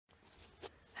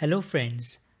Hello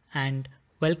friends, and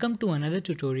welcome to another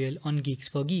tutorial on Geeks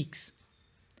for Geeks.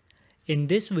 In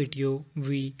this video,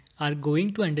 we are going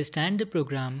to understand the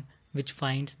program which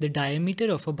finds the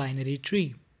diameter of a binary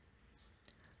tree.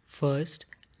 First,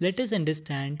 let us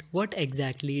understand what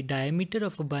exactly diameter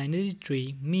of a binary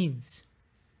tree means.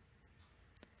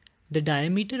 The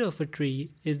diameter of a tree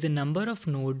is the number of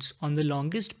nodes on the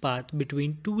longest path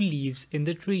between two leaves in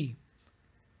the tree.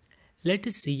 Let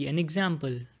us see an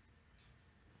example.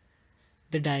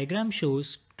 The diagram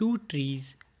shows two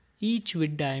trees, each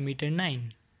with diameter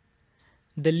 9.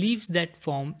 The leaves that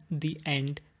form the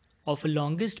end of a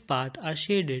longest path are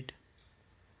shaded.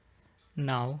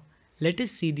 Now, let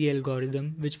us see the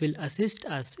algorithm which will assist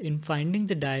us in finding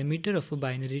the diameter of a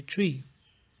binary tree.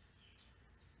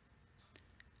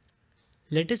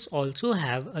 Let us also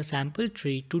have a sample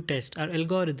tree to test our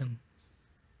algorithm.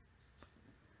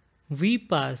 We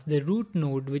pass the root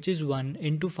node which is 1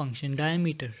 into function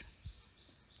diameter.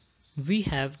 We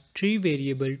have tree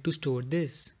variable to store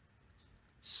this.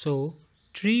 So,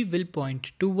 tree will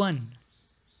point to 1.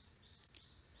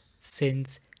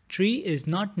 Since tree is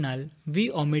not null,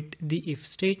 we omit the if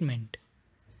statement.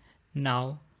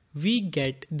 Now, we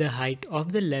get the height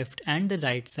of the left and the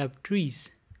right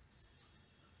subtrees.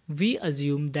 We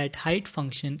assume that height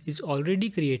function is already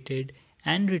created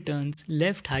and returns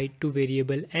left height to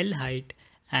variable L height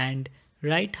and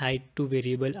right height to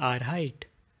variable R height.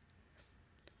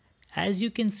 As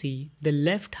you can see, the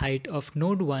left height of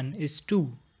node 1 is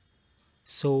 2.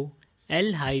 So,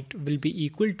 L height will be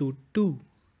equal to 2.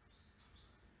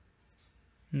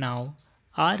 Now,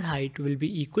 R height will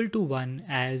be equal to 1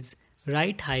 as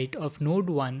right height of node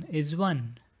 1 is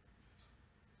 1.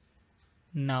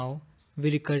 Now,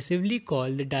 we recursively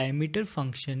call the diameter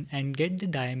function and get the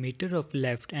diameter of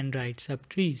left and right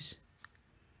subtrees.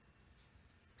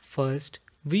 First,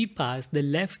 we pass the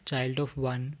left child of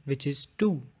 1 which is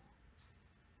 2.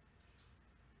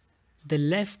 The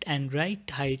left and right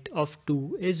height of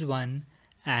 2 is 1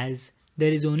 as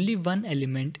there is only one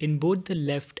element in both the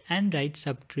left and right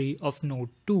subtree of node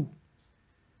 2.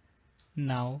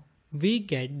 Now we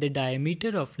get the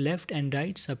diameter of left and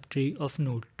right subtree of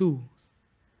node 2.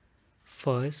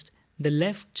 First, the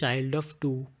left child of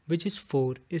 2 which is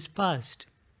 4 is passed.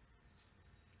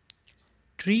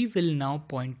 Tree will now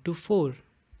point to 4.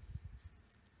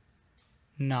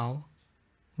 Now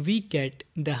we get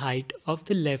the height of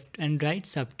the left and right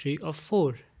subtree of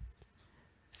 4.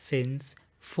 Since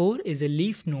 4 is a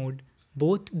leaf node,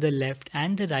 both the left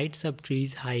and the right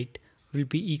subtree's height will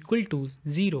be equal to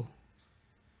 0.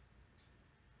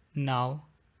 Now,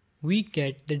 we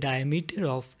get the diameter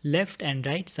of left and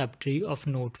right subtree of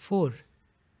node 4.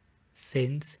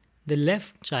 Since the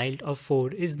left child of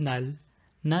 4 is null,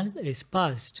 null is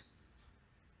passed.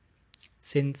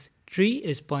 Since tree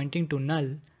is pointing to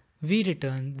null, we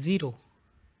return 0.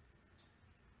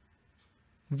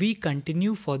 We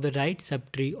continue for the right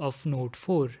subtree of node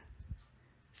 4.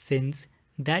 Since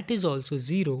that is also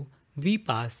 0, we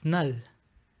pass null.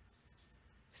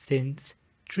 Since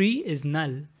tree is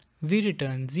null, we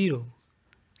return 0.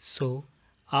 So,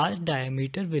 our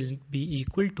diameter will be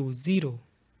equal to 0.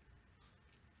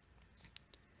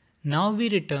 Now we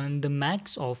return the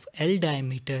max of L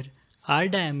diameter, R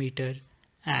diameter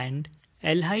and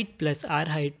L height plus R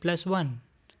height plus 1.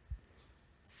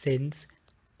 Since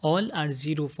all are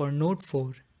 0 for node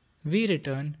 4, we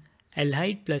return L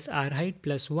height plus R height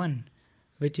plus 1,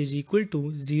 which is equal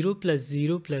to 0 plus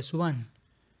 0 plus 1.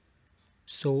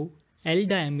 So, L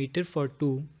diameter for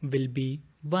 2 will be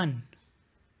 1.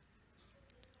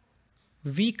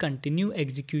 We continue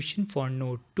execution for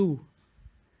node 2.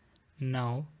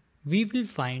 Now, we will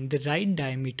find the right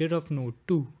diameter of node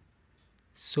 2.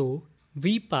 So,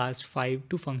 we pass 5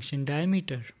 to function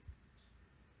diameter.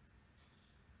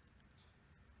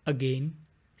 Again,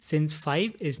 since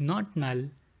 5 is not null,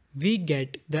 we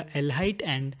get the L height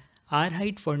and R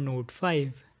height for node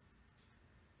 5.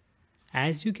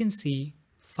 As you can see,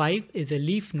 5 is a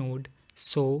leaf node,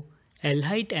 so L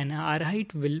height and R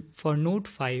height for node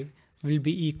 5 will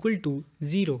be equal to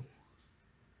 0.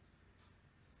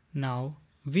 Now,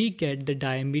 we get the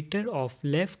diameter of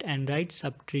left and right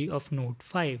subtree of node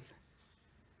 5.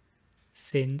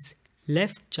 Since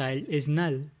left child is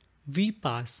null, we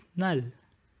pass null.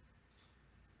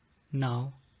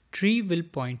 Now, tree will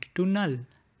point to null.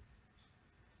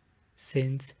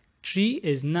 Since tree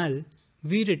is null,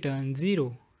 we return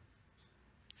 0.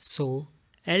 So,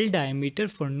 L diameter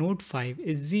for node 5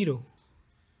 is 0.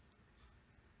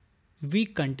 We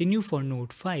continue for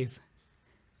node 5.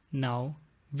 Now,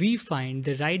 we find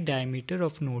the right diameter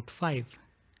of node 5.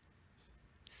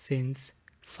 Since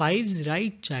 5's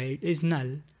right child is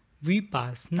null, we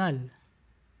pass null.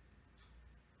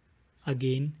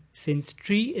 Again, since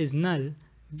tree is null,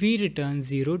 we return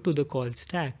 0 to the call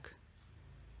stack.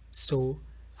 So,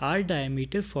 our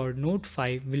diameter for node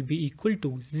 5 will be equal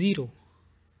to 0.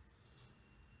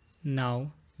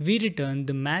 Now, we return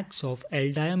the max of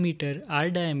L diameter, R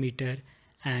diameter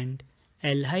and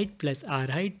L height plus R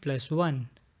height plus 1.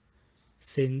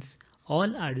 Since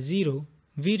all are 0,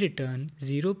 we return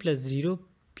 0 plus 0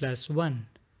 plus 1.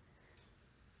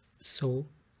 So,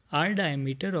 our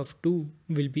diameter of 2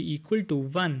 will be equal to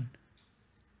 1.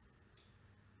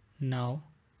 Now,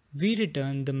 we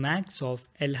return the max of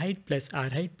L height plus R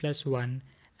height plus 1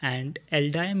 and L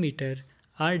diameter,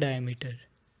 R diameter.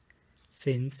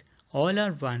 Since all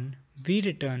are 1, we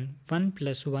return 1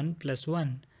 plus 1 plus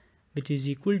 1, which is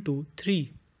equal to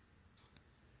 3.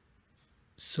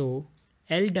 So,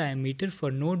 L diameter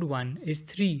for node 1 is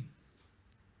 3.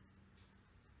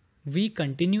 We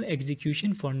continue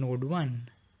execution for node 1.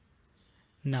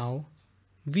 Now,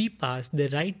 we pass the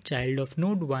right child of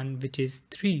node 1, which is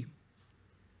 3.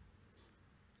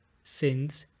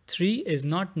 Since 3 is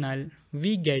not null,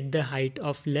 we get the height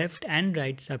of left and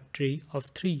right subtree of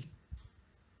 3.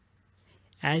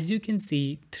 As you can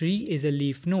see, 3 is a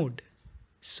leaf node,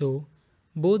 so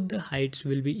both the heights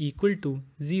will be equal to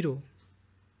 0.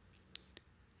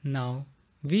 Now,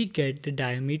 we get the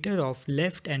diameter of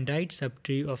left and right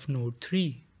subtree of node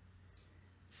 3.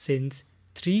 Since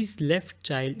 3's left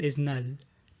child is null,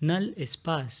 null is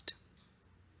passed.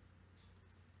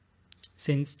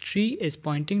 Since 3 is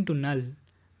pointing to null,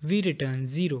 we return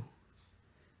 0.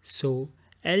 So,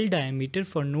 L diameter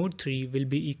for node 3 will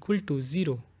be equal to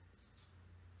 0.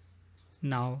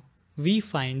 Now, we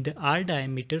find the R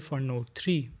diameter for node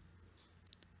 3.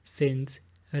 Since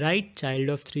right child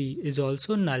of 3 is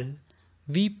also null,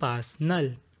 we pass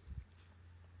null.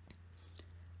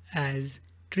 As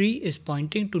tree is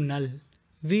pointing to null,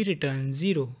 we return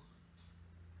 0.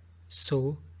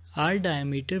 So, our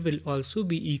diameter will also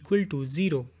be equal to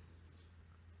 0.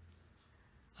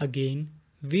 Again,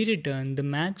 we return the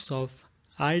max of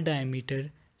R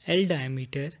diameter, L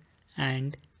diameter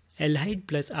and L height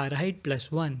plus R height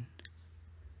plus 1.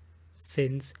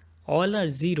 Since all are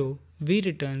 0, we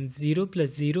return 0 plus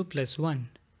 0 plus 1.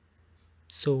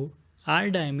 So,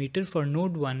 our diameter for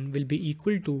node 1 will be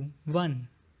equal to 1.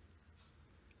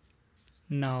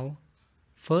 Now,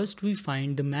 first we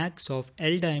find the max of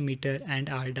L diameter and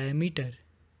R diameter.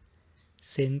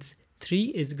 Since 3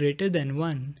 is greater than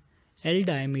 1, L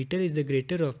diameter is the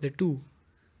greater of the two.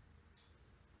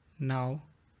 Now,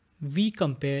 we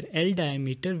compare L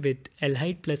diameter with L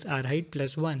height plus R height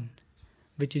plus 1,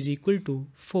 which is equal to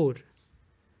 4.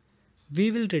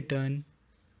 We will return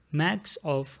max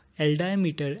of L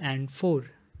diameter and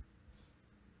 4.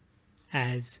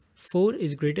 As 4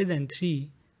 is greater than 3,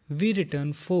 we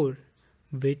return 4,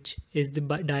 which is the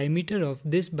diameter of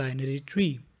this binary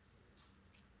tree.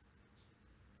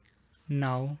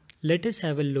 Now, let us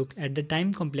have a look at the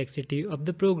time complexity of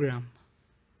the program.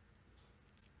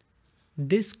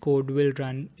 This code will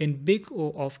run in big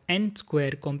O of n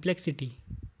square complexity.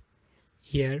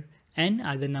 Here, n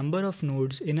are the number of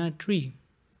nodes in our tree.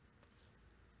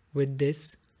 With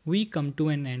this, we come to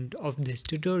an end of this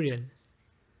tutorial.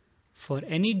 For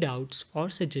any doubts or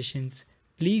suggestions,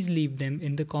 please leave them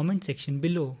in the comment section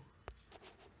below.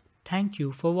 Thank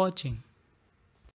you for watching.